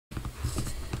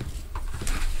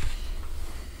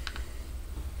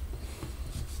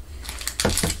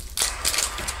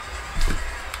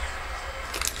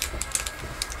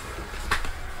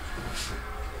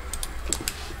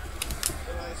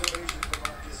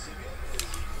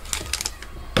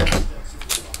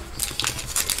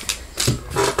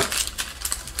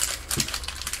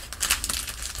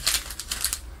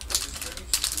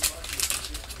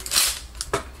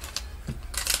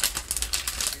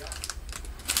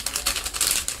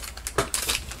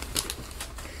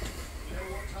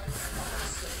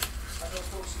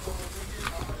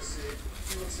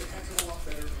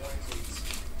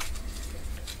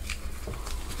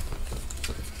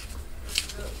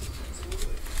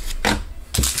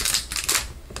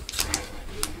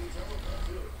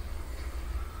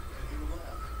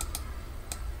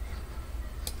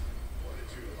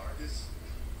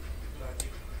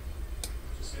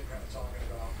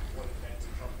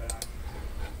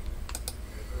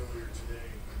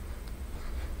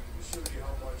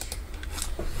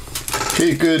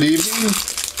Okay, good evening.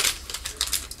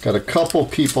 Got a couple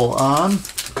people on.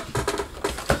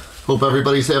 Hope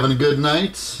everybody's having a good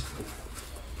night.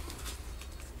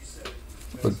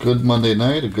 A good Monday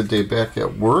night, a good day back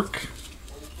at work.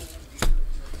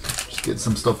 Just get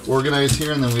some stuff organized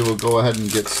here and then we will go ahead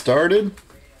and get started.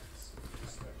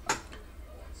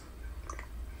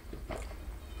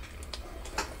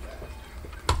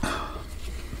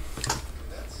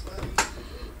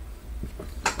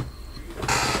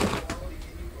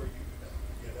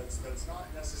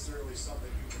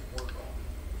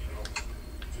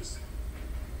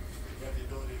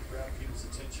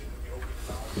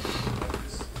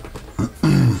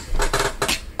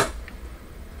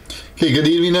 Okay, good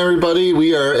evening everybody.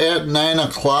 We are at 9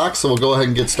 o'clock, so we'll go ahead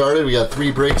and get started. We got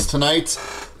 3 breaks tonight.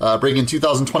 Breaking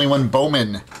 2021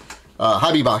 Bowman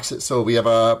hobby boxes. So we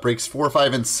have breaks 4,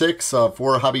 5, and 6,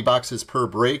 4 hobby boxes per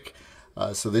break.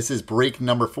 So this is break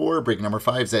number 4. Break number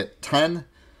 5 is at 10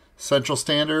 Central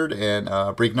Standard,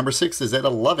 and break number 6 is at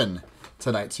 11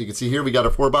 tonight. So you can see here we got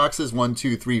our 4 boxes, 1,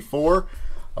 2, 3, 4.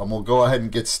 We'll go ahead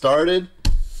and get started.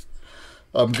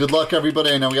 Good luck everybody.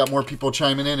 I know we got more people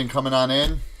chiming in and coming on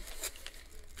in.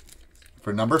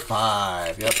 For number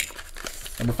 5, yep.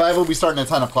 Number 5 will be starting at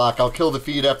 10 o'clock. I'll kill the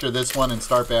feed after this one and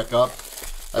start back up.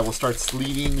 I will start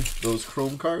sleeving those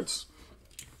chrome cards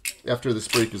after this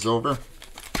break is over.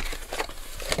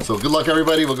 So good luck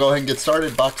everybody. We'll go ahead and get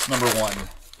started. Box number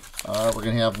 1. We're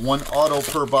going to have 1 auto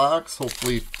per box.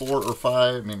 Hopefully 4 or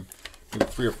 5, I mean maybe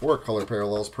 3 or 4 color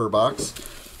parallels per box.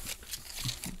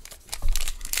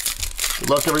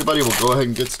 Good luck everybody. We'll go ahead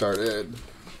and get started.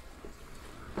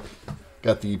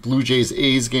 Got the Blue Jays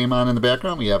A's game on in the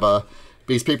background. We have a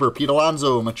base paper, Pete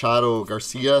Alonso, Machado,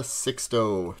 Garcia,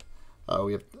 Sixto.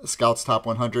 We have Scouts Top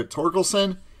 100,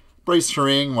 Torkelson, Bryce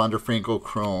Turang, Wander Franco,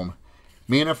 Chrome.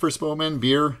 Mana first Bowman,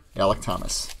 Beer, Alec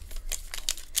Thomas.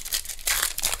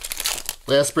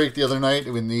 Last break the other night,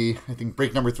 in the, I think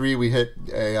break number 3, we hit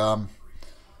a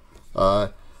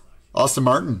Austin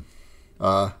Martin,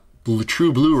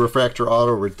 True Blue Refractor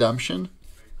Auto Redemption.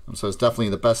 So it's definitely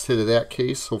the best hit of that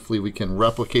case. Hopefully we can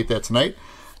replicate that tonight.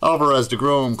 Alvarez,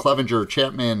 DeGrom, Clevenger,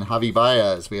 Chapman, Javi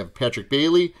Baez. We have Patrick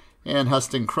Bailey and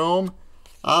Heston Chrome.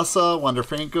 Asa, Wander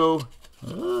Franco,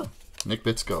 Nick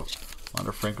Bitsko.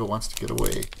 Wander Franco wants to get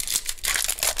away.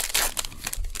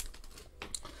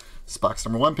 This is box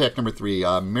number 1, pack number 3.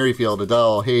 Merrifield,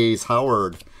 Adele, Hayes,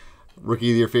 Howard.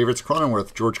 Rookie of the Year favorites,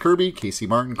 Cronenworth, George Kirby, Casey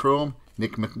Martin, Chrome,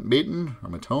 Nick Maton, or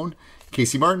Matone,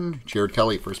 Casey Martin, Jared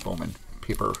Kelly, first Bowman.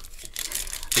 Paper.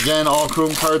 Again, all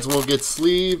chrome cards will get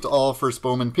sleeved. All first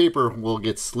Bowman paper will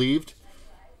get sleeved.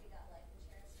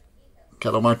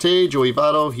 Ketel Marte, Joey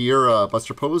Votto, Hiura,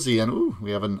 Buster Posey, and ooh,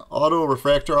 we have an auto,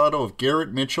 refractor auto of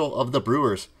Garrett Mitchell of the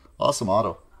Brewers. Awesome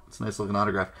auto. It's a nice looking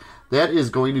autograph. That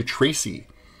is going to Tracy.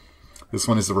 This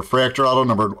one is the refractor auto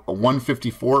number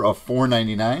 154 of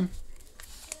 499.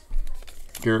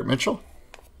 Garrett Mitchell.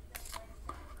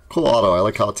 Cool auto. I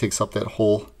like how it takes up that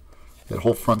whole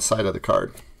front side of the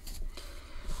card.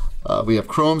 We have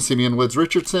Chrome, Simeon Woods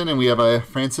Richardson, and we have a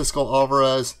Francisco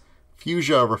Alvarez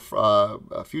Fuchsia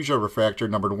Refractor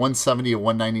numbered 170 of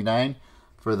 199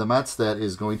 for the Mets. That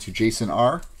is going to Jason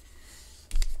R.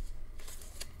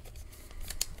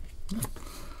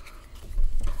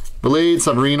 Blade,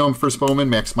 Severino, first Bowman,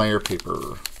 Max Meyer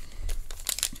paper.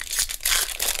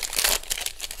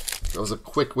 That was a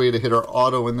quick way to hit our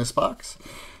auto in this box.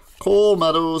 Cole,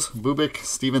 Meadows, Bubic,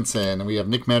 Stevenson. And we have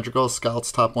Nick Madrigal,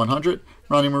 Scouts Top 100,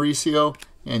 Ronnie Mauricio,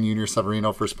 and Junior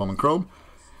Severino, first Bowman Chrome.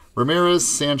 Ramirez,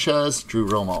 Sanchez, Drew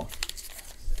Romo.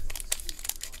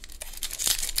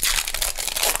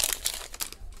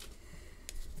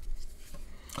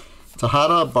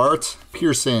 Tejada, Bart,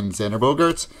 Pearson, Xander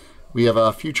Bogaerts. We have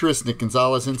a Futurist, Nick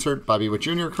Gonzalez insert, Bobby Witt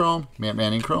Jr. Chrome, Matt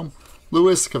Manning Chrome,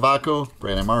 Lewis, Cavaco,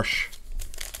 Brandon Marsh.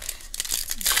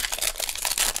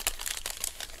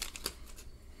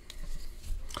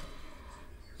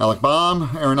 Alec Baum,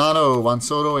 Arenado, Juan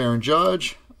Soto, Aaron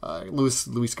Judge,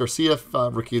 Luis Garcia,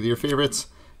 Rookie of the Year favorites,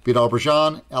 Vidal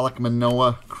Bruján, Alec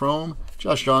Manoah, Chrome,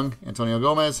 Josh Jung, Antonio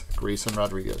Gomez, Grayson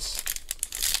Rodriguez.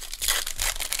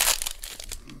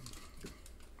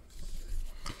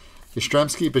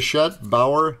 Yastrzemski, Bichette,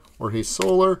 Bauer, Jorge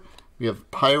Soler. We have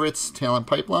Pirates, Talent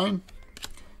Pipeline,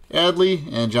 Adley,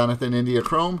 and Jonathan India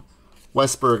Chrome,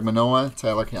 Westberg, Manoah,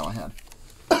 Tyler Callahan.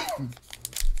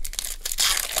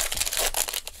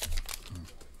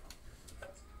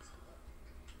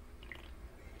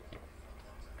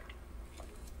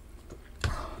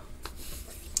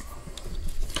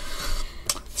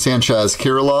 Sanchez,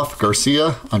 Kirilloff,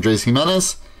 Garcia, Andres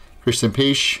Jimenez, Christian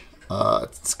Pache,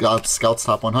 Scouts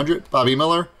Top 100, Bobby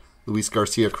Miller, Luis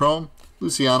Garcia Chrome,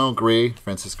 Luciano Gray,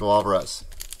 Francisco Alvarez.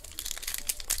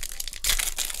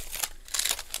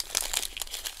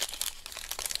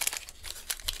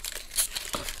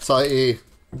 Saw a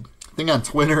thing on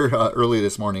Twitter early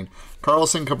this morning.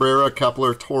 Carlson, Cabrera,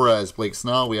 Kepler, Torres, Blake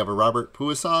Snell. We have a Robert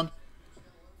Puason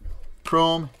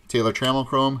Chrome, Taylor Trammell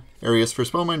Chrome, Arias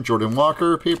First Bowman, Jordan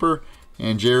Walker paper,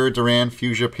 and Jared Duran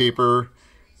Fuchsia paper.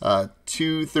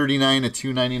 239 to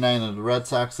 299 of the Red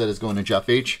Sox. That is going to Jeff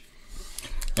H.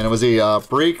 And it was a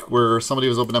break where somebody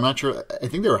was opening. I'm not sure. I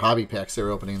think they were hobby packs they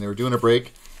were opening. They were doing a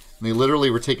break, and they literally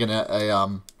were taking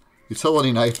a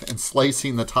utility knife and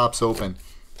slicing the tops open.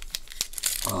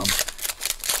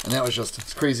 And that was just,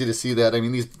 it's crazy to see that. I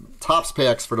mean, these tops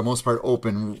packs, for the most part,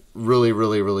 open really,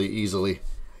 really, really easily.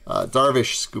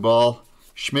 Darvish, Skubal,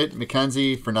 Schmidt,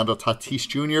 McKenzie, Fernando Tatis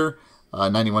Jr.,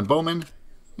 91 Bowman,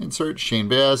 insert, Shane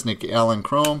Baz, Nick Allen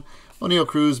Chrome, O'Neill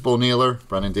Cruz, Bo Naylor,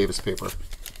 Brennan Davis paper.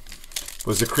 It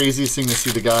was the craziest thing to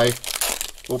see the guy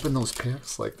open those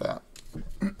packs like that.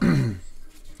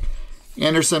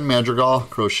 Anderson, Madrigal,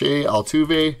 Crochet,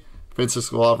 Altuve,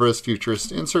 Francisco Alvarez,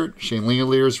 Futurist insert, Shane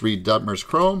Langeliers, Reed Detmers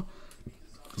Chrome,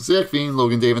 Zach Veen,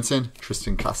 Logan Davidson,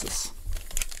 Tristan Casas.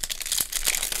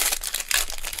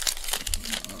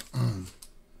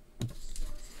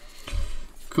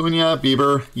 Cunha,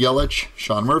 Bieber, Yelich,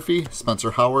 Sean Murphy,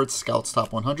 Spencer Howard, Scouts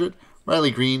Top 100,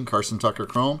 Riley Green, Carson Tucker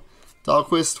Chrome,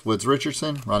 Dahlquist, Woods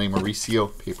Richardson, Ronnie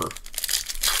Mauricio paper.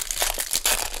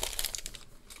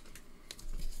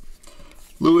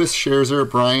 Lewis, Scherzer,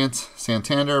 Bryant,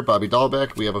 Santander, Bobby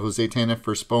Dahlbeck. We have a Jose Tena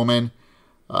First Bowman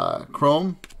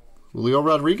Chrome, Julio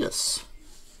Rodriguez.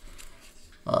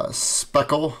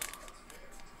 Speckle,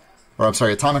 or I'm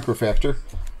sorry, Atomic Refractor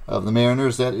of the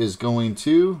Mariners. That is going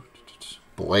to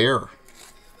Blair.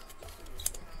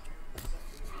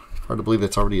 Hard to believe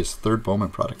that's already his third Bowman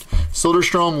product.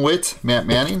 Soderstrom, Witt, Matt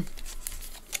Manning.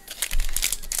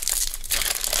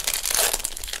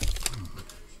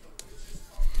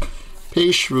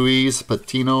 Peixe, Ruiz,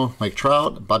 Patino, Mike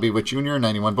Trout, Bobby Witt Jr.,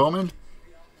 91 Bowman.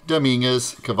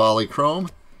 Dominguez, Cavalli Chrome.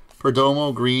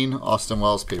 Perdomo, Green, Austin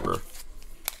Wells paper.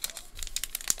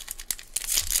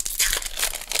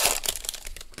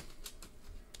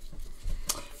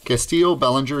 Castillo,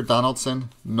 Bellinger, Donaldson,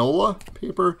 Nola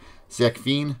paper. Zach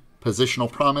Veen, Positional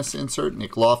Promise insert.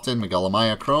 Nick Lofton, Miguel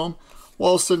Amaya Chrome.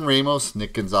 Walson, Ramos,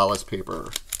 Nick Gonzalez paper.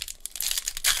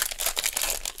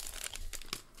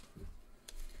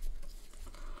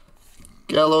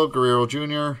 Gallo, Guerrero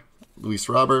Jr., Luis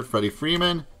Robert, Freddie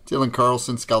Freeman, Dylan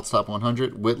Carlson, Scouts Top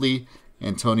 100, Whitley,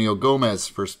 Antonio Gomez,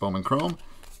 First Bowman Chrome,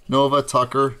 Nova,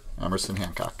 Tucker, Emerson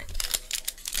Hancock.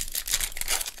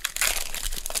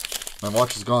 My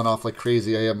watch has gone off like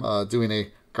crazy. I am doing a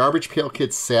Garbage Pail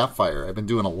Kids Sapphire. I've been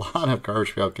doing a lot of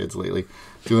Garbage Pail Kids lately.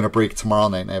 Doing a break tomorrow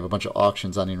night, and I have a bunch of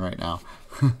auctions on right now.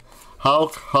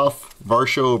 Houck, Huff,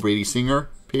 Varsho, Brady Singer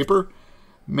paper,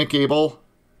 Mick Abel,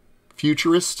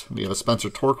 Futurist. We have a Spencer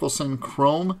Torkelson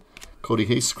Chrome, Cody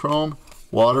Hayes Chrome,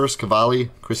 Waters, Cavalli,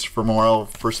 Christopher Morel,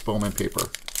 First Bowman paper.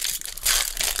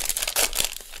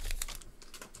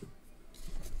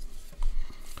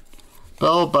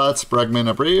 Bell, Butts,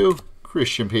 Bregman, Abreu,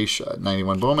 Christian Page,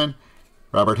 91 Bowman,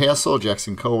 Robert Hassel,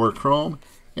 Jackson Cower Chrome,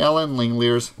 Allen,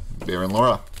 Langeliers, Baron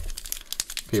Laura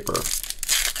paper.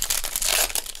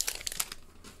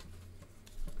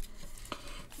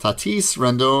 Tatis,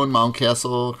 Rendon,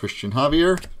 Mountcastle, Christian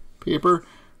Javier paper.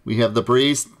 We have the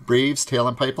Braves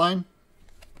Talent Pipeline.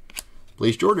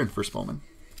 Blaze Jordan, First Bowman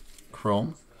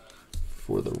Chrome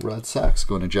for the Red Sox,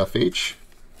 going to Jeff H.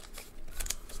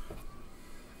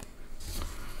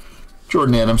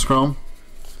 Jordan Adams Chrome.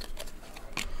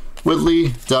 Whitley,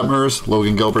 Detmers,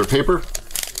 Logan Gilbert paper.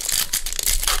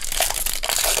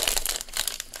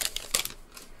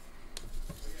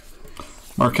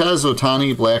 Marquez,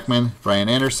 Otani, Blackman, Brian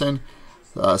Anderson,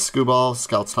 Skubal,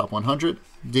 Scouts Top 100,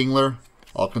 Dingler,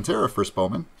 Alcantara, First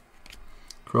Bowman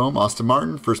Chrome, Austin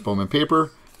Martin, First Bowman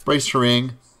paper, Bryce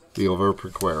Harang, Liover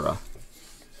Perquera.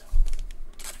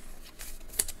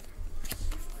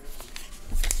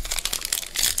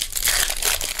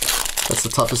 That's the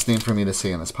toughest name for me to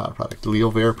say in this product.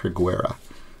 Liover Perquera.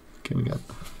 Okay, we got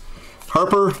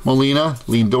Harper, Molina,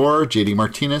 Lindor, JD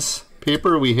Martinez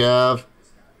paper. We have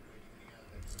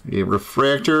a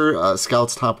refractor,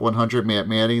 Scouts Top 100, Matt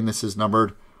Manning. This is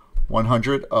numbered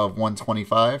 100 of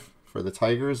 125 for the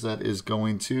Tigers. That is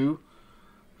going to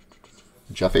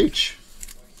Jeff H.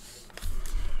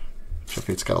 Jeff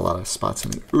H's got a lot of spots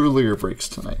in the earlier breaks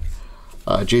tonight.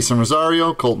 Jason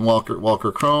Rosario, Colton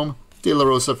Walker Chrome, De La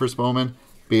Rosa, First Bowman,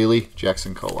 Bailey,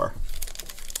 Jackson Kowar.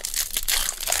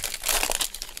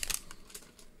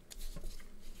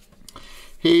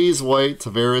 Hayes, White,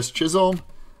 Tavares, Chisholm,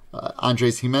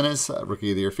 Andres Jimenez,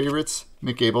 Rookie of the Year favorites.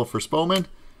 Mick Abel for Bowman,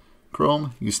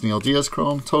 Chrome. Yusniel Diaz,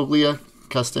 Chrome. Toglia,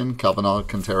 Keston, Calvin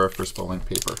Alcantara for Bowman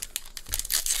paper.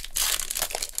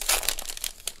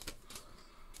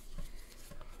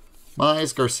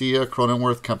 Mize, Garcia,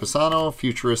 Cronenworth, Campusano,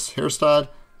 Futurist, Hairstad,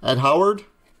 Ed Howard,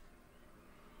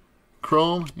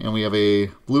 Chrome, and we have a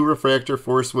blue refractor,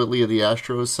 Forrest Whitley of the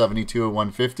Astros, 72 of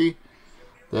 150.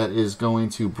 That is going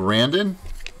to Brandon.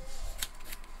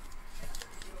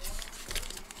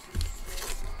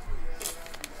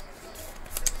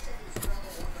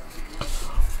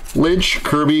 Lidge,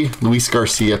 Kirby, Luis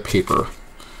Garcia paper.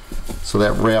 So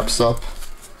that wraps up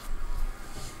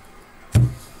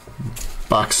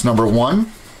box number 1.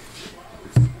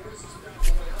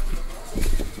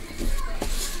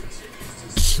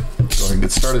 Go ahead and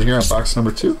get started here on box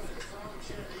number 2.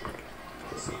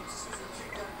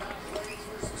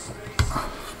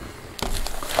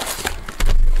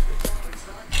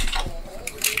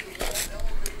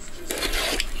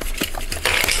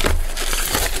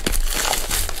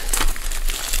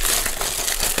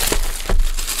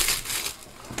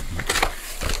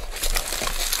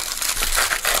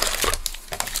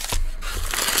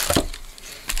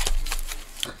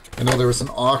 I know there was an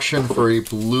auction for a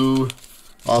blue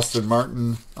Austin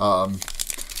Martin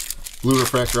blue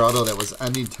refractor auto that was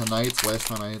ending tonight. So last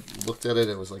time I looked at it,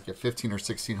 it was like at $1,500 or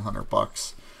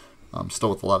 $1,600.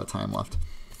 Still with a lot of time left.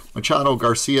 Machado,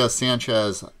 Garcia,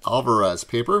 Sanchez, Alvarez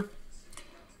paper.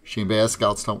 Shane Bass,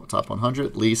 Scouts Top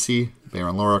 100. Lacey,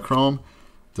 Baron Laura Chrome.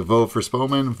 DeVoe for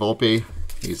Bowman. Volpe,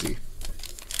 Hazy.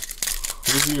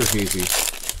 Hazy or Hazy?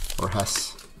 Or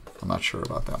Hess? I'm not sure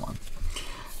about that one.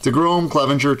 DeGrom,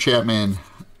 Clevenger, Chapman,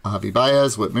 Javi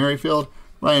Baez, Whit Merrifield,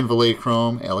 Ryan Valet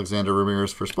Chrome, Alexander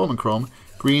Ramirez for Bowman Chrome,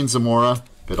 Green Zamora,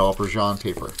 Vidal Bergeron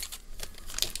paper.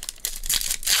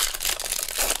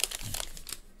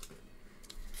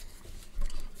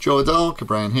 Joe Adell,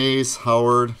 Brian Hayes,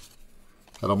 Howard,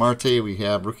 Pedal Marte. We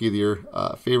have Rookie of the Year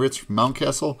favorites from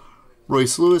Mountcastle,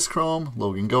 Royce Lewis Chrome,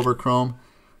 Logan Gilbert Chrome,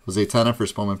 Jose Tena for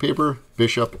Bowman paper,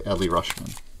 Bishop, Adley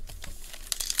Rushman.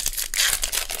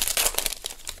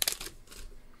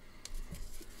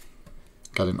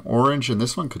 Got an orange in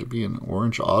this one. Could it be an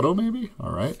orange auto maybe?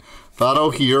 All right.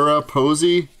 Votto, Hiura,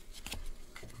 Posey,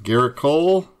 Garrett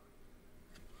Cole.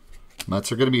 Mets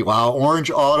are going to be, wow,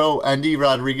 orange auto, Endy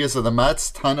Rodriguez of the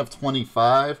Mets, 10 of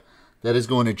 25. That is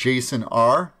going to Jason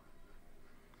R.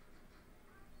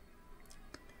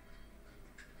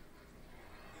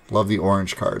 Love the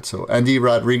orange card. So Endy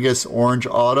Rodriguez, orange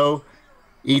auto,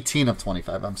 18 of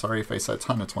 25. I'm sorry if I said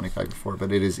 10 of 25 before,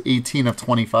 but it is 18 of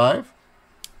 25.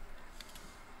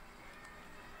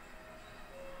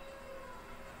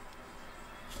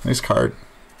 Nice card.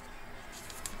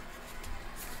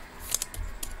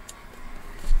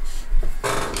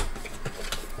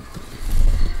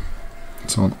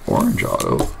 So an orange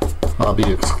auto, hobby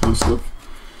exclusive.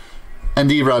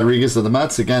 Endy Rodriguez of the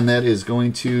Mets. Again, that is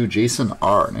going to Jason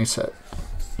R. Nice hit.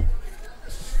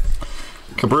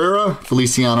 Cabrera,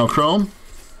 Feliciano Chrome.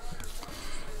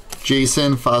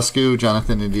 Jason, Foscu,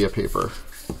 Jonathan India paper.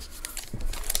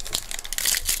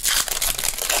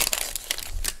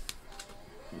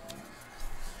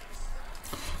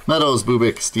 Meadows,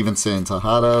 Bubic, Stevenson,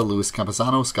 Tejada, Luis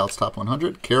Campusano, Scouts Top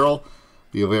 100, Carroll,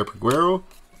 Leover Peguero,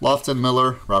 Lofton,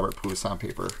 Miller, Robert Pujols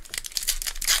paper.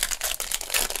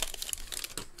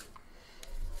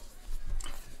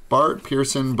 Bart,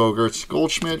 Pearson, Bogarts,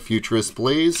 Goldschmidt, Futurist,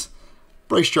 Blaze,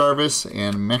 Bryce Jarvis,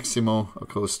 and Maximo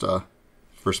Acosta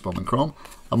for Bowman Chrome.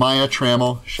 Amaya,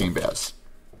 Trammell, Shane Bass.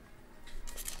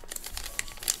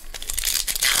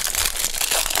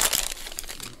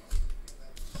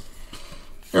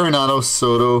 Arenado,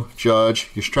 Soto, Judge,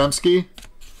 Yastrzemski.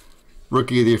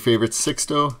 Rookie of the Year favorites,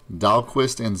 Sixto,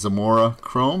 Dahlquist, and Zamora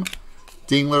Chrome.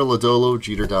 Dingler, Lodolo,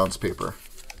 Jeter Downs paper.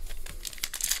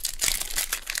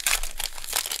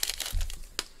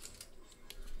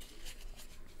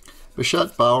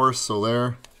 Bichette, Bauer,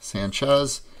 Soler,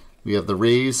 Sanchez. We have the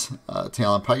Rays,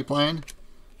 Talent Pipeline.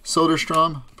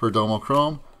 Soderstrom, Perdomo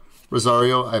Chrome.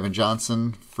 Rosario, Ivan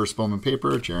Johnson, First Bowman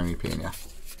paper, Jeremy Pena.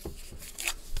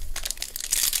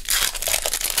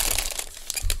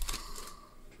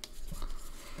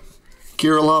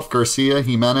 Kirilloff, Garcia,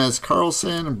 Jimenez,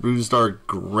 Carlson, Brusdar,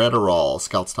 Gratterall,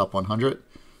 Scouts Top 100.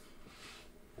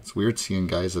 It's weird seeing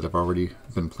guys that have already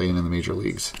been playing in the major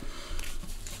leagues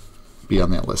be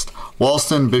on that list.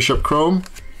 Walston, Bishop Chrome,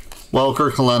 Welker,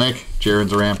 Kalenic, Jarren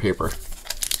Duran paper.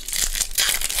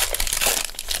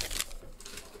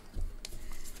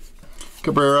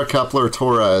 Cabrera, Kepler,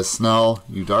 Torres, Snell,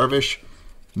 Yu Darvish,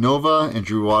 Nova, and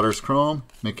Drew Waters Chrome,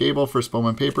 McAble for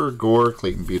Bowman paper, Gore,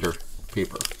 Clayton Beater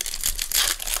paper.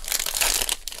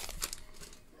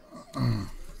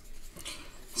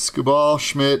 Skubal,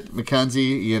 Schmidt,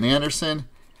 McKenzie, Ian Anderson,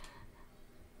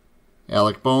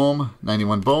 Alec Bohm,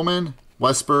 91 Bowman,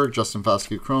 Westberg, Justin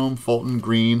Foscue Chrome, Fulton,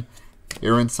 Green,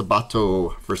 Aaron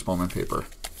Sabato, first Bowman paper.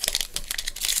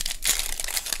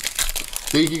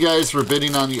 Thank you guys for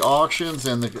bidding on the auctions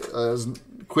and the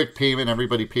quick payment.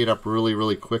 Everybody paid up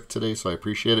really quick today, so I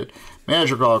appreciate it.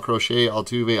 Madrigal, Crochet,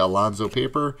 Altuve, Alonzo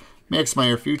paper, Max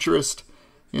Meyer Futurist,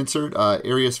 insert,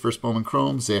 Arias first Bowman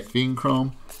Chrome, Zach Veen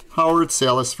Chrome, Howard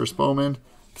Salas first Bowman,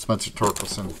 Spencer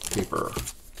Torkelson paper.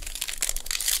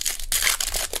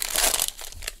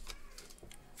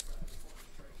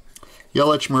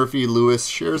 Yelich, Murphy, Lewis,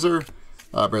 Scherzer,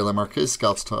 Braylon Marquez,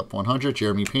 Scouts Top 100,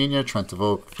 Jeremy Pena, Trent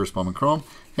DeVoe, first Bowman Chrome,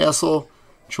 Hassel,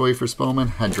 Choi, first Bowman,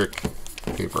 Hendrick,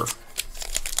 paper.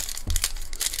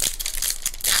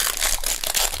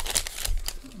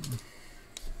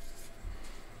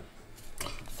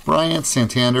 Bryant,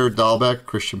 Santander, Dahlbeck,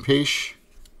 Christian Pache.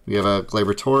 We have a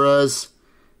Gleyber Torres,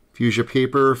 Fuchsia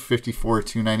paper,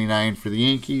 54/299 for the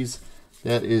Yankees.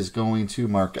 That is going to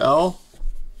Mark L.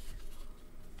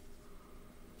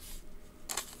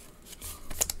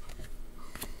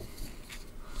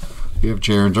 We have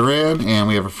Jarren Duran, and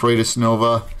we have a Freitas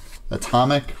Nova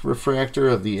Atomic Refractor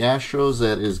of the Astros.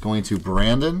 That is going to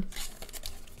Brandon.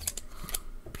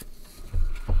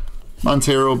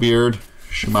 Montero, Beard,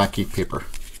 Shumaki paper.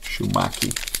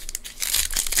 Shumaki.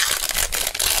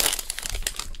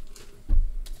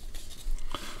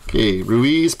 Okay,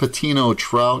 Ruiz, Patino,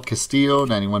 Trout, Castillo,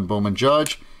 91 Bowman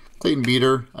Judge, Clayton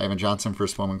Beater, Ivan Johnson,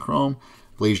 first Bowman Chrome,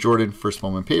 Blaze Jordan, first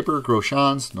Bowman paper,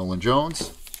 Groshans, Nolan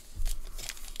Jones.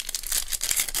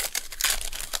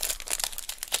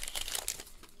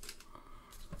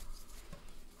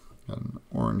 An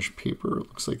orange paper, it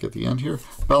looks like at the end here.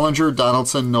 Bellinger,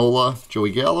 Donaldson, Nola,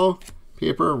 Joey Gallo,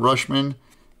 paper, Rushman,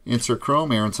 insert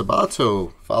Chrome, Aaron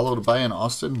Sabato, followed by an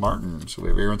Austin Martin. So we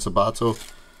have Aaron Sabato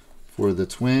for the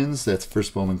Twins. That's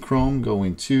first Bowman Chrome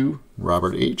going to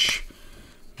Robert H.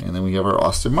 And then we have our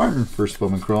Austin Martin, first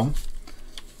Bowman Chrome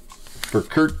for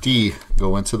Kurt D.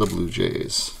 going to the Blue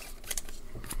Jays.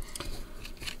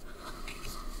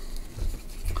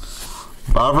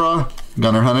 Bavra,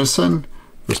 Gunnar Henderson,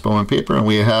 first Bowman paper, and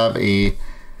we have a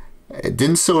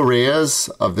Dinso Reyes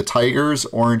of the Tigers,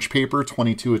 orange paper,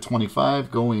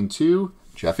 22/25, going to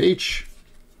Jeff H.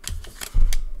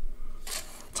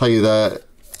 Tell you that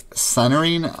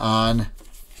centering on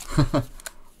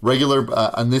regular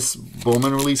on this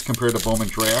Bowman release compared to Bowman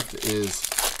Draft is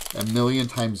a million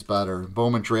times better.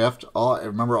 Bowman Draft, I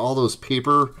remember all those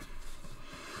paper,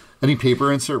 any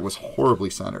paper insert was horribly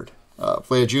centered.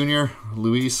 Vlad Jr.,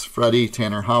 Luis, Freddie,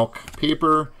 Tanner Houck,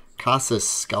 paper, Casas,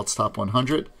 Scouts Top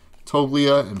 100,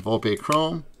 Toglia and Volpe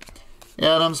Chrome,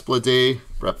 Adams, Blade,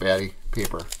 Brett Batty,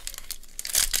 paper.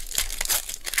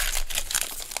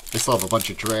 I still have a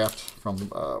bunch of draft from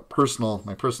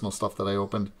my personal stuff that I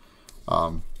opened.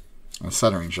 The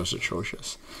centering's just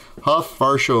atrocious. Huff,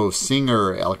 Varsho,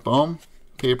 Singer, Alec Bohm,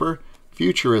 paper,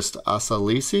 Futurist, Asa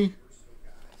Lacey,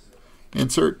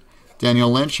 insert.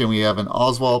 Daniel Lynch, and we have an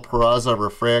Oswald Peraza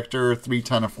refractor,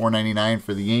 310/499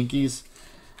 for the Yankees,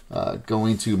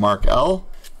 going to Mark L.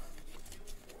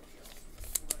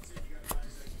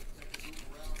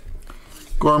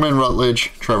 Gorman,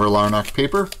 Rutledge, Trevor Larnach,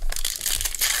 paper.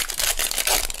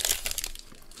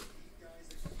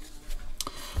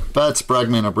 Betts,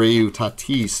 Bregman, Abreu,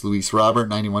 Tatis, Luis Robert,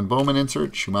 91 Bowman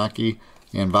insert, Shumaki,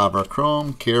 and Vavra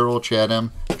Chrome, Carroll,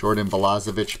 Chatham, Jordan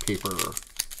Balazovic, paper.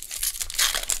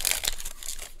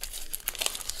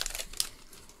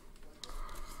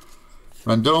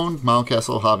 Rendon,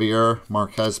 Mountcastle, Javier,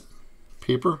 Marquez,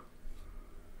 paper.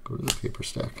 Go to the paper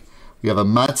stack. We have a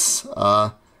Mets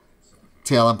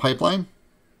Talent Pipeline.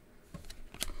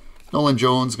 Nolan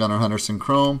Jones, Gunnar Henderson,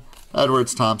 Chrome.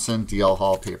 Edwards, Thompson, DL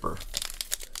Hall, paper.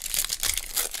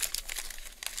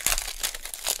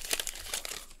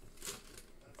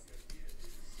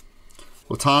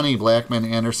 Otani, Blackman,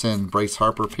 Anderson, Bryce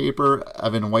Harper, paper.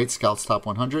 Evan White, Scouts Top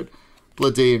 100.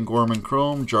 Blade and Gorman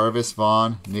Chrome, Jarvis,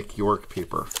 Vaughn, Nick York,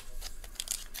 paper.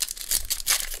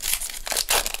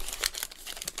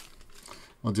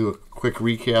 We'll do a quick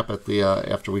recap at the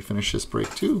after we finish this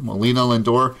break too. Molina,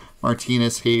 Lindor,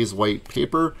 Martinez, Hayes, White,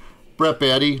 paper. Brett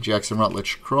Batty, Jackson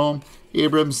Rutledge, Chrome.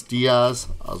 Abrams, Diaz,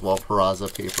 Oswald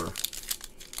Peraza, paper.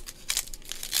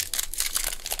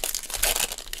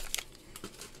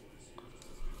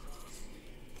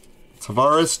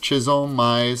 Tavares, Chisholm,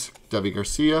 Mize, Debbie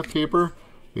Garcia, paper.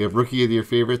 We have Rookie of the Year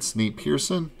favorites, Nate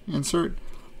Pearson, insert.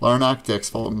 Larnach, Dex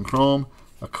Fulton, Chrome.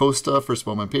 Acosta, first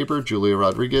Bowman paper. Julia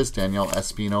Rodriguez, Daniel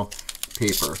Espino,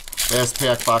 paper. Last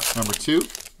pack, box number 2.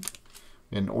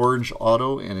 an orange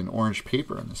auto, and an orange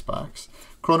paper in this box.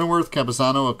 Cronenworth,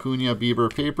 Campazano, Acuna,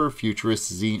 Bieber paper,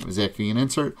 Futurist, Zach V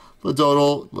insert,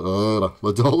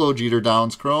 Lodolo, Jeter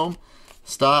Downs chrome,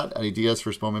 Stott, Eddie Diaz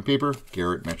first Bowman paper,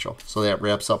 Garrett Mitchell. So that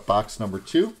wraps up box number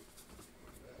 2.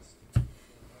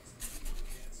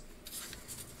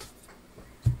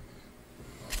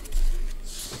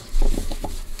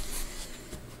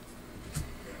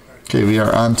 Okay, we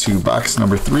are on to box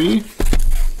number 3.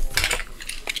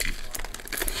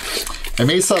 I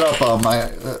may set up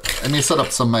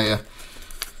some of my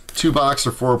 2-box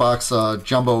or 4-box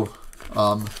jumbo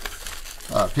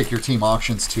pick your team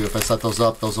auctions too. If I set those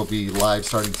up, those will be live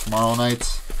starting tomorrow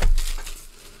night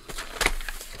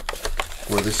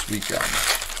or this weekend.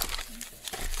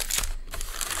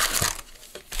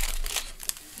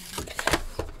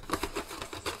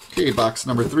 Okay, box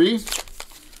number 3.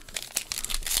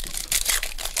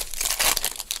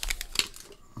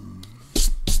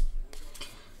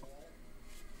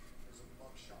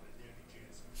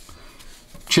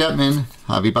 Chapman,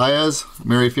 Javi Baez,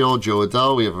 Merrifield, Joe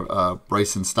Adell. We have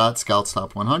Bryson Stott, Scouts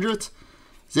Top 100.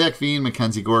 Zach Veen,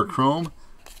 Mackenzie Gore, Chrome.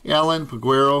 Allen,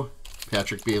 Paguero,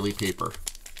 Patrick Bailey, paper.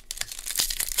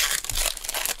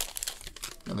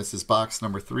 And this is box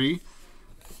number 3.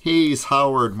 Hayes,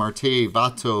 Howard, Marte,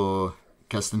 Vato,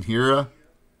 Castanheira,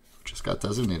 just got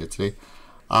designated today.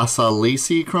 Asa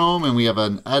Lacy, Chrome. And we have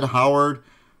an Ed Howard,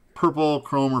 purple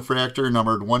Chrome refractor,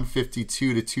 numbered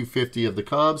 152 to 250 of the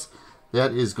Cubs.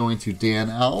 That is going to Dan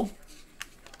L.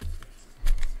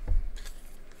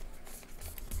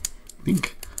 I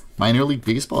think minor league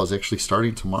baseball is actually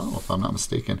starting tomorrow, if I'm not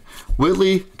mistaken.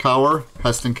 Whitley, Cower,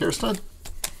 Heston Kjerstad.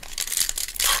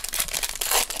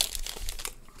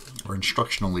 Or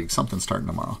instructional league, something starting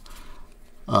tomorrow.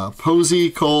 Posey,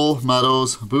 Cole,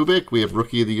 Meadows, Bubik. We have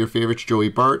rookie of the year favorites, Joey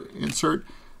Bart, insert.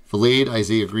 Valade,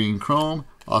 Isaiah Green, Chrome.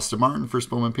 Austin Martin, first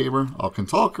Bowman paper.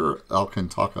 Alcantara,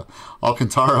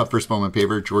 first Bowman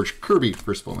paper. George Kirby,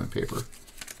 first Bowman paper.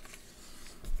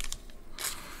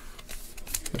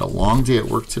 Had a long day at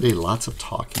work today. Lots of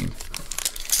talking.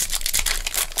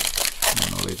 I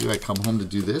know they do. I come home to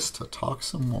do this, to talk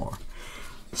some more.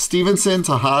 Stevenson,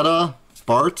 Tejada,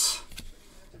 Bart,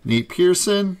 Nate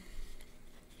Pearson.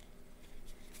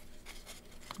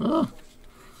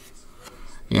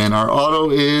 And our auto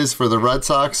is for the Red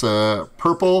Sox,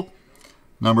 purple,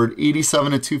 numbered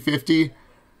 87 to 250.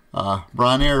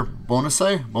 Bronner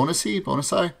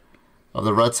Bonusai of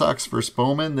the Red Sox, first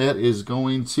Bowman. That is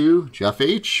going to Jeff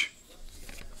H.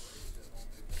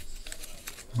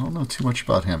 I don't know too much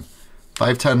about him.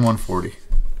 5'10", 140.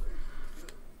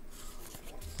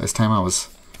 Last time I was,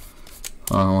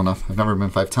 I don't know enough. I've never been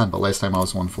 5'10", but last time I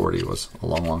was 140 was a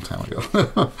long, long time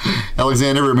ago.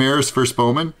 Alexander Ramirez, first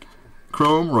Bowman.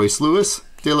 Chrome, Royce Lewis.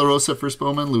 De La Rosa, first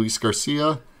Bowman. Luis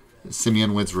Garcia.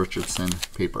 Simeon Woods Richardson,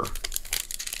 paper.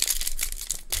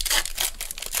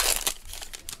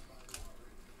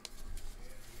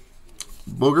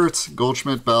 Bogarts,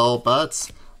 Goldschmidt, Bell,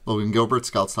 Betts. Logan Gilbert,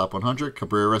 Scouts Top 100.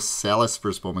 Cabrera, Salas,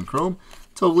 first Bowman Chrome.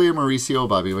 Toglia, Mauricio,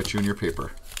 Bobby Witt Jr.,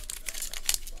 paper.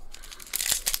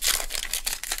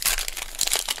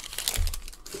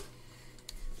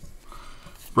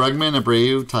 Bregman,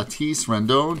 Abreu, Tatis,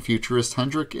 Rendon, Futurist,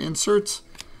 Hendrick inserts.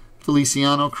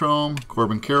 Feliciano Chrome,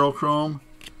 Corbin Carroll Chrome.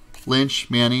 Lynch,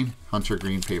 Manning, Hunter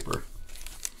Green paper.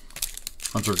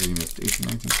 Hunter Green is 18,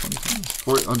 19,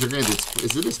 20. Hunter Green,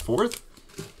 is it his 4th?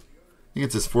 I think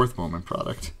it's his 4th Bowman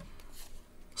product.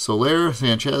 Soler,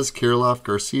 Sanchez, Kirilloff,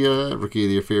 Garcia, rookie of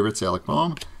the year favorites, Alec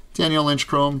Bohm. Daniel Lynch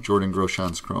Chrome, Jordan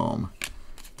Groshans Chrome.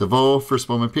 DeVoe, first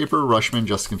Bowman paper, Rushman,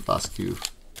 Justin Foscue.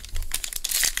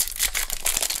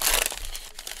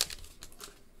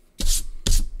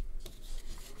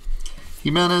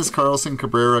 Jimenez, Carlson,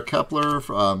 Cabrera, Kepler,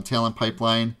 Talent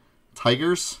Pipeline,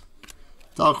 Tigers.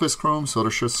 Dahlquist Chrome,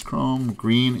 Soderquist Chrome,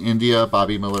 Green, India,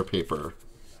 Bobby Miller paper.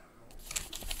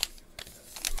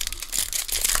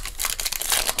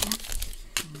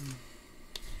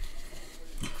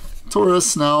 Torres,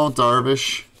 Snell,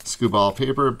 Darvish, Scuball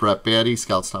paper, Brett Batty,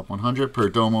 Scouts Top 100,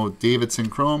 Perdomo, Davidson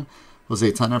Chrome,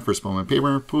 Jose Tena, first Bowman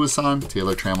paper, Puason,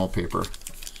 Taylor Trammell paper.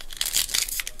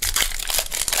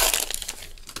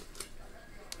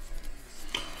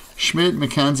 Schmidt,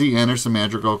 McKenzie, Anderson,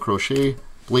 Madrigal, Crochet,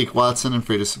 Blake Watson, and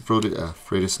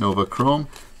Freitas Nova Chrome,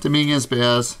 Dominguez,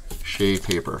 Baz, Shea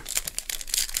paper.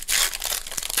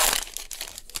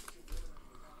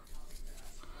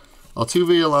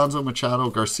 Altuve, Alonso, Machado,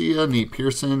 Garcia, Nate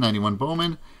Pearson, 91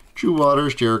 Bowman, Drew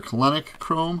Waters, Jared Kalenic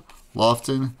Chrome,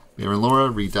 Lofton, Baron Laura,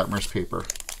 Reed Detmers paper.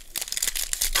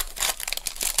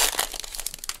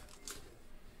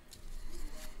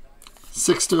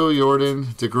 Sixto, Jordan,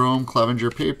 DeGrom, Clevenger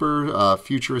paper,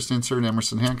 Futurist insert,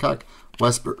 Emerson Hancock,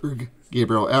 Westberg,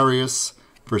 Gabriel Arias,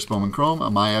 first Bowman Chrome,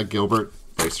 Amaya, Gilbert,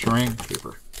 Bryce Terang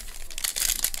paper.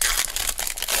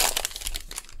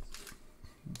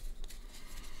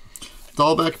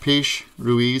 Dahlbeck, Peixe,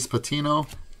 Ruiz, Patino,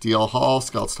 DL Hall,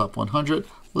 Scouts Top 100,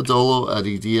 Lodolo,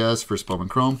 Eddie Diaz, first Bowman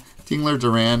Chrome, Dingler,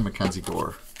 Duran, Mackenzie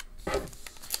Gore.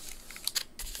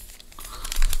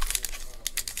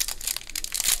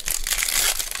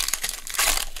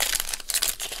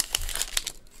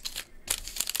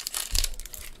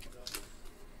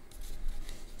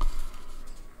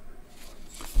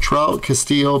 Trout,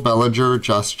 Castillo, Bellinger,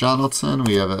 Josh Donaldson.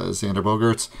 We have Xander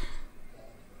Bogaerts.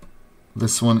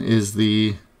 This one is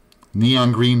the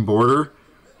neon green border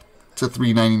to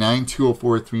 $3.99,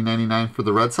 204, $3.99 for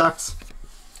the Red Sox.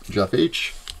 Jeff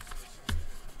H.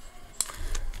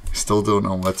 Still don't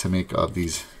know what to make of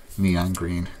these neon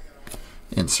green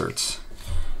inserts.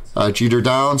 Jeter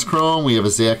Downs Chrome. We have a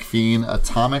Zach Veen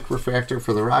Atomic Refractor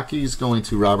for the Rockies going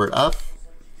to Robert F.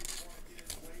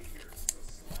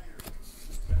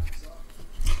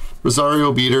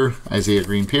 Rosario Beater, Isaiah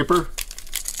Green paper.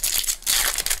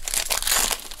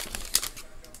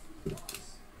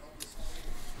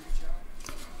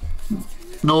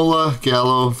 Nola,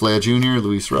 Gallo, Vlad Jr.,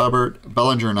 Luis Robert,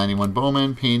 Bellinger 91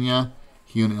 Bowman, Pena,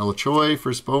 Hyun Il Choi,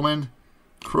 first Bowman,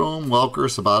 Chrome, Welker,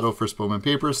 Sabato, first Bowman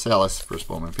paper, Salas, first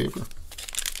Bowman paper.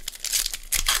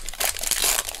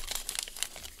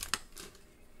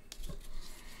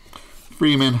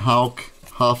 Freeman, Houck,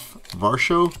 Huff,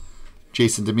 Varsho,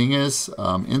 Jason Dominguez,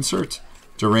 insert,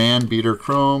 Duran, Beater,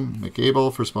 Chrome,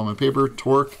 McAble, first Bowman paper,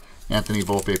 Torque, Anthony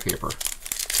Volpe paper.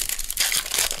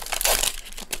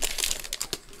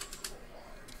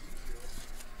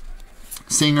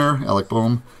 Singer, Alec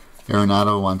Bohm,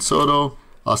 Arenado, Juan Soto,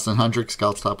 Austin Hendricks,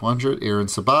 Scouts Top 100, Aaron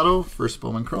Sabato, first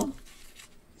Bowman Chrome.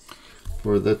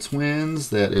 For the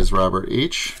Twins, that is Robert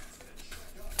H.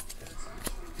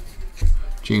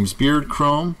 James Beard,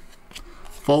 Chrome,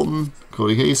 Fulton,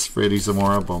 Cody Hayes, Freddie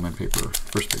Zamora, Bowman paper,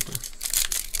 first paper,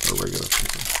 or regular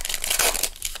paper.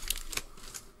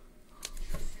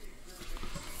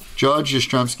 Judge,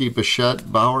 Yastrzemski,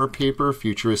 Bichette, Bauer paper,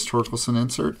 Futurist Torkelson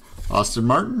insert. Austin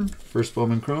Martin, first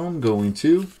Bowman Chrome, going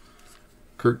to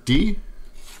Kurt D.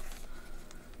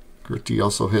 Kurt D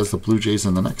also has the Blue Jays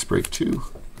in the next break too.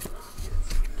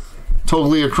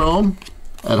 Toglia Chrome,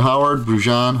 Ed Howard,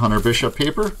 Brujan, Hunter Bishop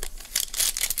paper.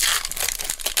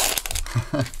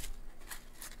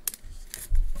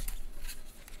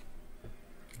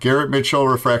 Garrett Mitchell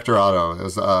Refractor Auto. It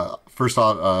was first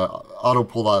auto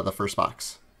pulled out of the first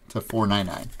box to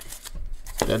 $4.99.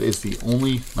 That is the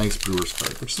only nice Brewers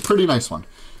card, which is a pretty nice one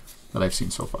that I've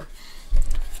seen so far.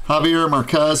 Javier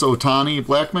Marquez Otani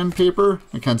Blackman paper,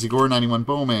 Mackenzie Gore 91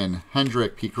 Bowman,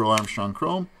 Hendrick Pico Armstrong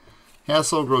Chrome,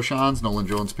 Hassel Groshans Nolan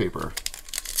Jones paper.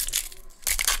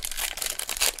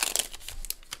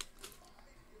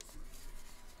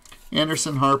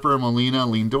 Anderson Harper Molina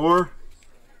Lindor.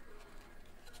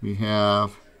 We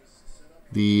have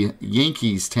the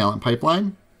Yankees Talent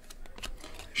Pipeline.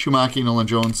 Shumaki, Nolan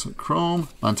Jones, Chrome.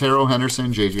 Montero,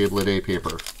 Henderson, J.J. Bleday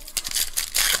paper.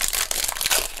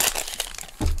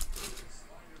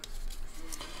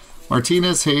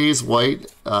 Martinez, Hayes,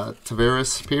 White,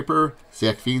 Tavares paper.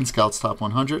 Zach Veen, Scouts Top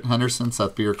 100. Henderson,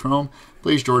 Seth Beer, Chrome.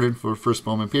 Blaze Jordan for first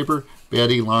Bowman paper.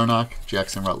 Batty, Larnock,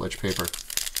 Jackson Rutledge paper.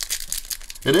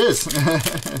 It is.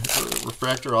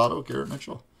 Refractor Auto, Garrett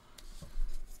Mitchell.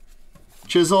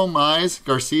 Chisholm, Mize,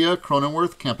 Garcia,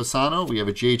 Cronenworth, Camposano. We have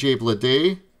a J.J.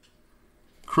 Bleday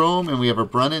Chrome, and we have a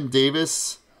Brennan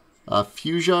Davis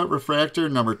Fuchsia Refractor,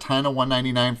 number 10 of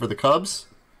 199 for the Cubs.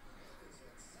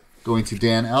 Going to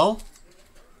Dan L.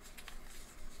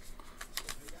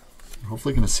 We're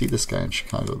hopefully going to see this guy in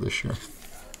Chicago this year.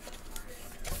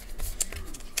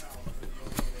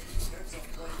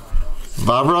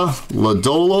 Vavra,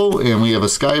 Lodolo, and we have a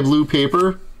sky blue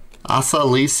paper. Asa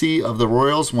Lacey of the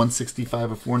Royals,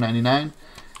 165 of 499,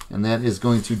 and that is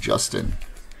going to Justin.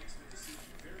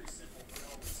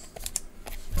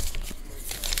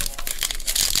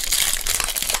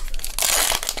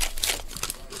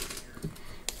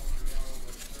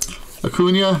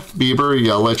 Acuna, Bieber,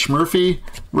 Yelich, Murphy,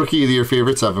 Rookie of the Year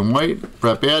favorites, Evan White,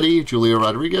 Brett Batty, Julio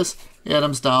Rodriguez,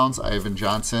 Adams Downs, Ivan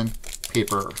Johnson,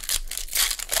 paper.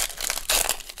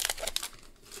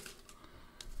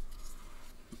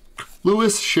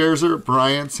 Lewis, Scherzer,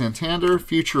 Bryant, Santander,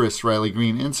 Futurist, Riley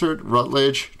Green insert,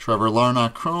 Rutledge, Trevor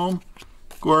Larnock Chrome,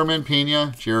 Gorman,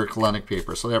 Pena, Jared Kelenic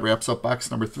paper. So that wraps up box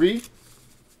number 3.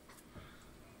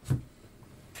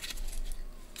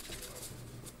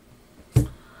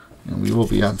 And we will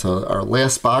be on to our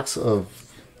last box of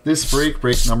This break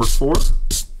number 4.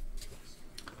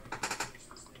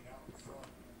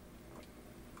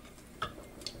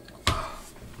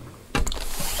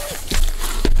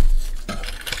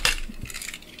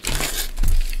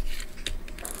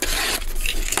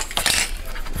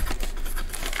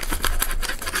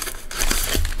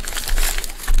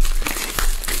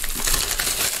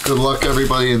 Good luck,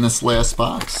 everybody, in this last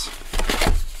box.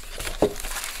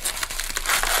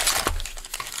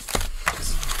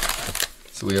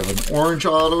 So we have an orange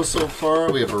auto so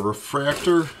far. We have a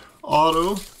refractor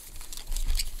auto.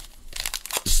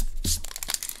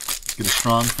 Let's get a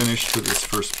strong finish to this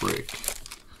first break.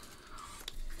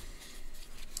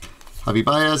 Javi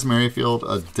Baez, Merrifield,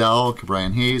 Adele,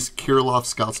 Brian Hayes, Kirilloff,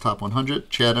 Scouts Top 100,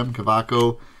 Chatham,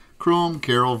 Cavaco, Chrome,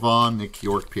 Carol Vaughn, Nick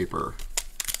York paper.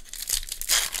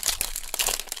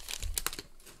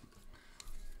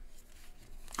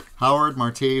 Howard,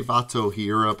 Marte, Vato,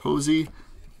 Hiura, Posey,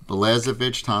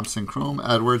 Belazovic, Thompson, Chrome,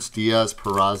 Edwards, Diaz,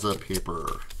 Peraza,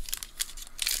 paper.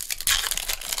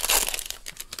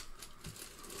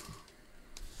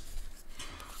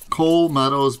 Cole,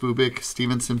 Meadows, Bubik,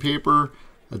 Stevenson, paper.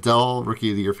 Adele, Rookie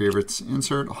of the Year favorites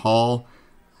insert. Hall,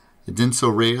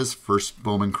 Edinso Reyes, first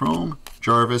Bowman Chrome.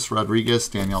 Jarvis, Rodriguez,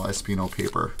 Daniel Espino,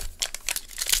 paper.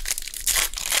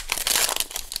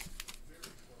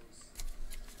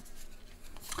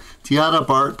 Tiata,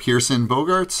 Bart, Pearson,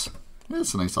 Bogarts.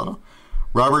 That's a nice auto.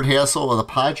 Robert Hassel of the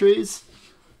Padres.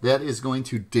 That is going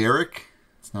to Derek.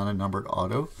 It's not a numbered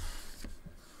auto.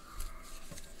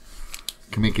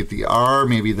 Can make it the R,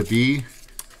 maybe the B,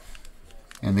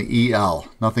 and the EL.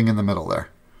 Nothing in the middle there.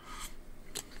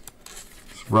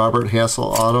 Robert Hassel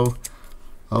auto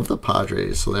of the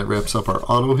Padres. So that wraps up our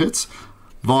auto hits.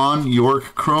 Vaughn,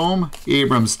 York, Chrome.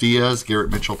 Abrams, Diaz,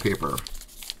 Garrett Mitchell, paper.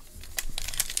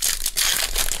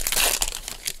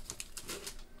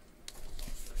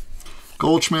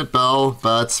 Goldschmidt, Bell,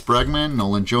 Betts, Bregman,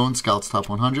 Nolan Jones, Scouts Top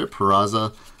 100,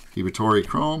 Peraza, Vivatori,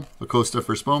 Chrome, Acosta,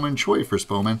 first Bowman, Choi, first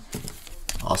Bowman,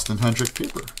 Austin Hendrick,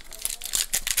 paper.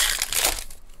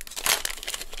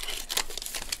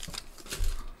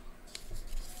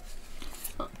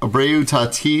 Abreu,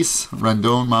 Tatis,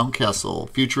 Rendon, Mountcastle,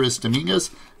 Futurist, Dominguez,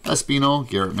 Espino,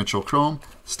 Garrett Mitchell, Chrome,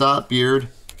 Stott, Beard,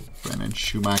 Brennan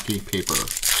Shumaki, paper.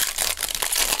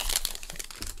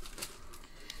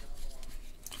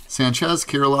 Sanchez,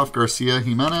 Kirilloff, Garcia,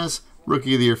 Jimenez,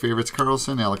 Rookie of the Year favorites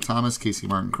Carlson, Alec Thomas, Casey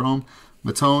Martin, Chrome,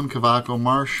 Matone, Cavaco,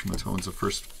 Marsh. Matone's the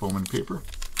first Bowman paper.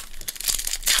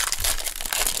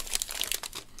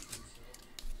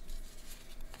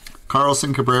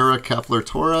 Carlson, Cabrera, Kepler,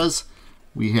 Torres.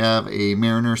 We have a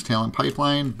Mariners talent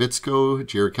pipeline. Bitsko,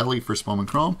 Jared Kelly, first Bowman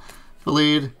Chrome.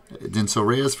 Valade, Dinso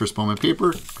Reyes, first Bowman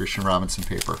paper. Christian Robinson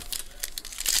paper.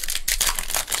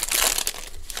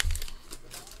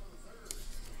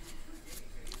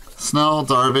 Snell,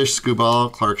 Darvish,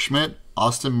 Skubal, Clark Schmidt,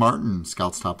 Austin Martin,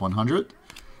 Scouts Top 100.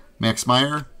 Max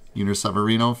Meyer, Junior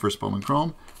Severino, first Bowman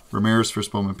Chrome. Ramirez,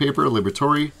 first Bowman paper.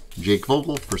 Liberatore, Jake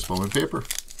Vogel, first Bowman paper.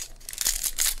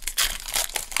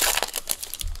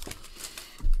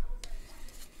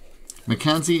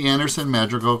 McKenzie, Anderson,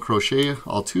 Madrigal, Crochet,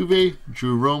 Altuve,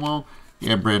 Drew Romo,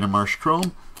 and Brandon Marsh,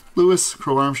 Chrome. Lewis,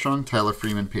 Crow Armstrong, Tyler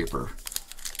Freeman, paper.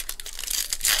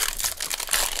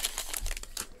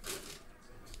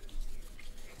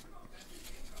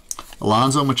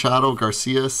 Alonso, Machado,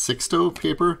 Garcia, Sixto,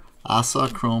 paper. Asa,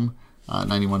 Chrome,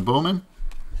 91 Bowman.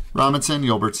 Robinson,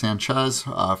 Yolbert Sanchez,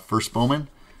 first Bowman.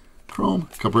 Chrome,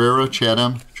 Cabrera,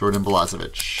 Chatham, Jordan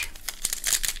Belazovic.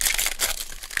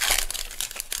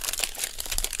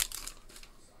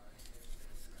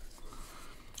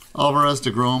 Alvarez,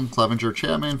 DeGrom, Clevenger,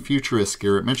 Chapman, Futurist,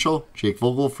 Garrett Mitchell, Jake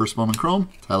Vogel, first Bowman Chrome,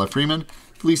 Tyler Freeman,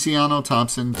 Feliciano,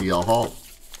 Thompson, DL Hall.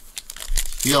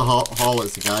 DL Hall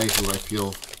is the guy who I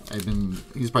feel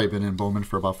he's probably been in Bowman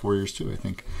for about 4 years too, I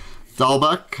think.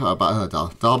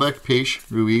 Dalbec, Page,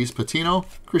 Ruiz, Patino,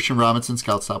 Christian Robinson,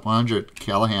 Scouts Top 100,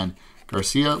 Callahan,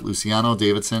 Garcia, Luciano,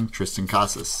 Davidson, Tristan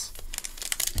Casas.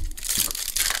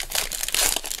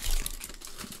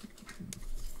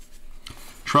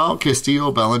 Trout, Castillo,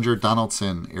 Bellinger,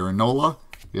 Donaldson, Aaron Nola.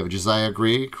 We have a Josiah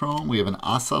Gray Chrome. We have an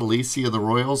Asa Lacy of the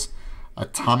Royals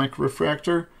Atomic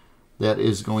Refractor. That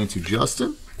is going to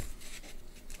Justin.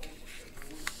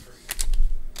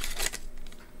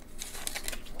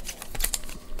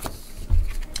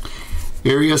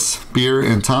 Arias, Beer,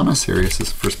 and Thomas. Arias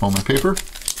is first Bowman paper.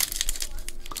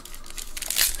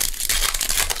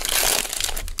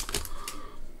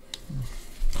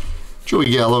 Joey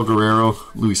Gallo, Guerrero,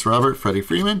 Luis Robert, Freddie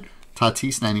Freeman,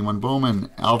 Tatis, 91 Bowman,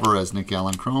 Alvarez, Nick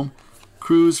Allen, Chrome,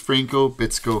 Cruz, Franco,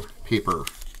 Bitsko, paper.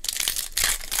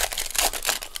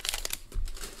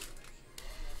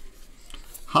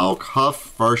 Hauk,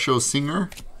 Huff, Varsho, Singer.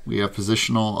 We have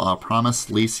Positional Promise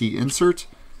Lacy insert.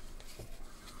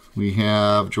 We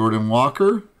have Jordan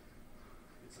Walker,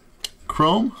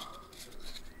 Chrome.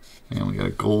 And we got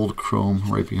a gold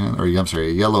Chrome right behind, or I'm sorry,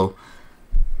 a yellow.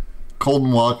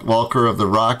 Colton Walker of the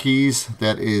Rockies.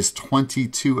 That is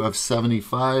 22 of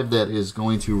 75. That is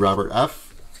going to Robert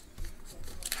F.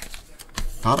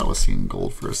 Thought I was seeing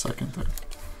gold for a second there.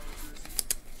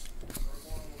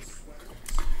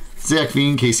 Zach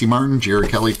Veen, Casey Martin, Jared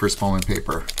Kelly for Bowman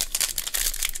paper.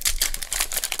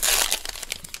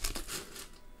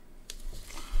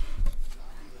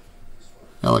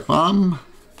 Alec Baum,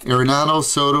 Arenado,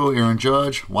 Soto, Aaron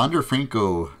Judge, Wander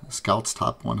Franco, Scouts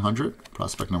Top 100,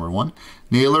 prospect number 1.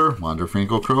 Naylor, Wander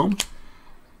Franco Chrome.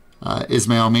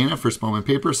 Ismael Mena for Bowman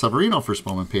paper. Severino for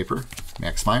Bowman paper.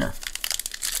 Max Meyer.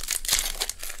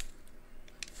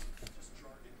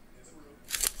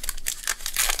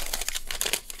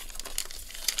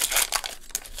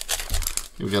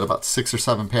 We got about 6 or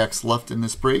 7 packs left in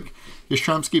this break.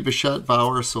 Yastrzemski, Bichette,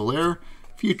 Bauer, Soler,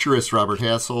 Futurist, Robert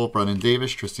Hassel, Brennan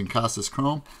Davis, Tristan Casas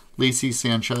Chrome, Lacy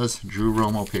Sanchez, Drew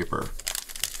Romo paper.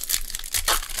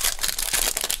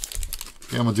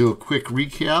 Okay, I'm going to do a quick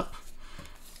recap.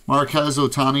 Marquez,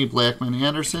 Otani, Blackman,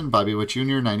 Anderson, Bobby Witt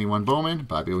Jr., 91 Bowman,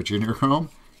 Bobby Witt Jr. Chrome,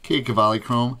 Cade Cavalli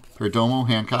Chrome, Perdomo,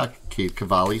 Hancock, Cade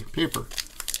Cavalli paper.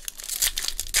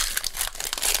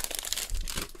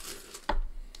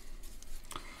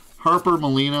 Harper,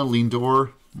 Molina,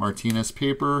 Lindor, Martinez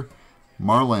paper.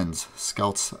 Marlins,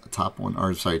 Scouts Top 1,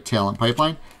 or sorry, Talent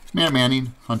Pipeline. Matt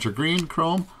Manning, Hunter Green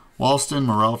Chrome. Walston,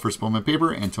 Morel for Bowman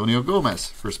paper. Antonio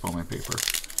Gomez for Bowman paper.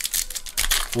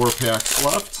 4 packs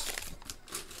left.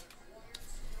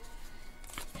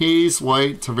 Hayes,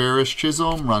 White, Tavares,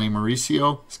 Chisholm, Ronnie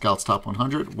Mauricio, Scouts Top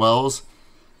 100. Wells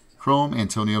Chrome.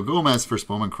 Antonio Gomez for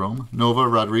Bowman Chrome. Nova,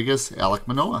 Rodriguez, Alek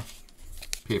Manoah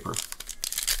paper.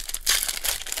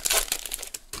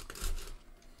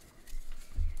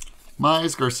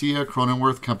 Mize, Garcia,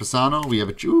 Cronenworth, Campusano. We have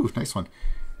a nice one.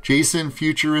 Jason,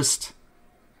 Futurist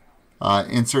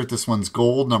insert. This one's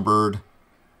gold, numbered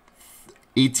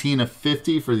 18 of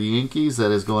 50 for the Yankees. That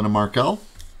is going to Markel.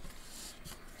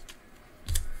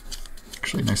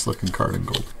 Actually, nice looking card in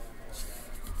gold.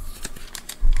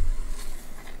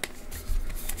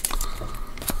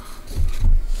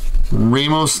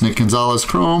 Ramos, Nick Gonzalez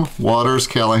Chrome. Waters,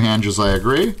 Callahan, Josiah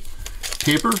Gray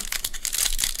paper.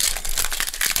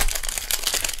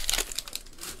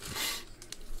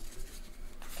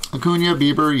 Acuna,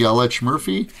 Bieber, Yelich,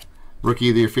 Murphy. Rookie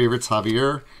of your favorites,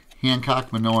 Javier.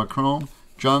 Hancock, Manoah Chrome.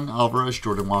 Jung, Alvarez,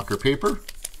 Jordan Walker paper.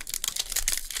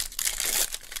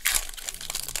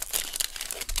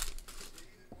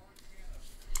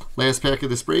 Last pack of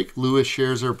this break, Lewis,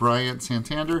 Scherzer, Bryant,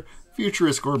 Santander.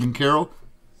 Futurist, Corbin Carroll.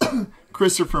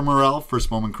 Christopher Morel for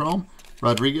Bowman Chrome.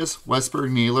 Rodriguez, Westberg,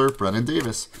 Naylor, Brennan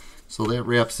Davis. So that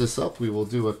wraps this up. We will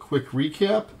do a quick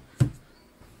recap.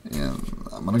 And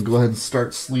I'm going to go ahead and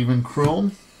start sleeving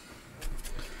Chrome.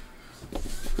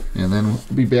 And then we'll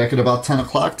be back at about 10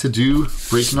 o'clock to do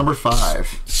break number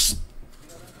 5. So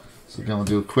we're going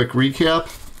to do a quick recap.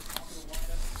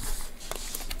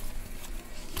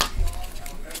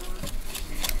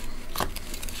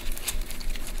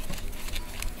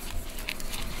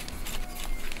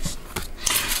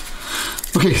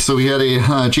 Okay, so we had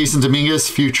a Jason Dominguez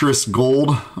Futurist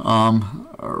Gold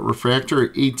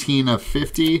refractor, 18 of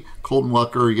 50. Colton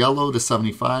Walker Yellow to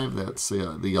 75. That's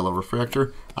the yellow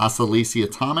refractor. Asa Lacy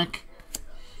Atomic.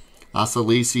 Asa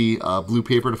Lacy Blue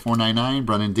Paper to 499.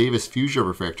 Brennan Davis Fuchsia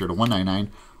refractor to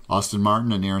 199. Austin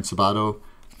Martin and Aaron Sabato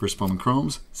for Bowman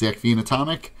Chromes. Zach Veen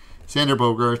Atomic. Sander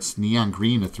Bogarts Neon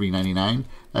Green to 399.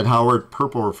 Ed Howard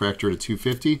Purple refractor to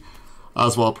 250.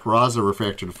 Oswald Peraza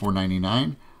refractor to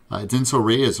 499. Dinso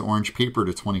Reyes Orange Paper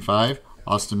to 25.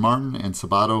 Austin Martin and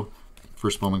Sabato for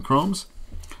Bowman Chromes.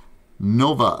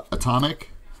 Nova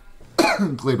Atomic.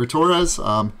 Gleyber Torres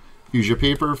Fuchsia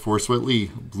Paper. Forrest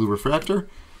Whitley Blue Refractor.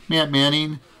 Matt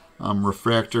Manning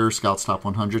Refractor Scouts Top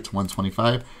 100 to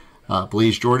 125.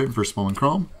 Blaze Jordan for Bowman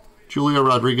Chrome. Julio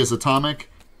Rodriguez Atomic.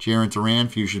 Jaron Duran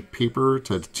Fuchsia Paper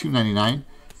to 299.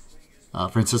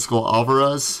 Francisco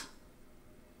Alvarez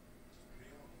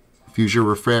Fuchsia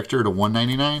Refractor to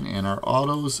 199. And our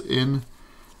autos in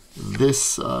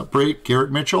this break,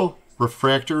 Garrett Mitchell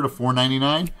Refractor to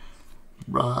 499.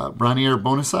 Branier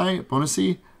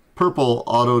Bonasi Purple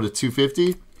Auto to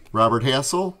 250. Robert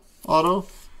Hassel Auto.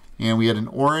 And we had an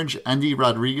orange Endy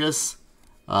Rodriguez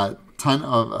 18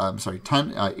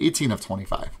 of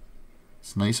 25.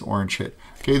 It's a nice orange hit.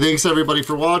 Okay, thanks everybody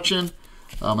for watching.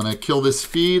 I'm going to kill this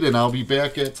feed and I'll be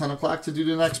back at 10 o'clock to do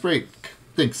the next break.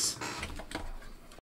 Thanks.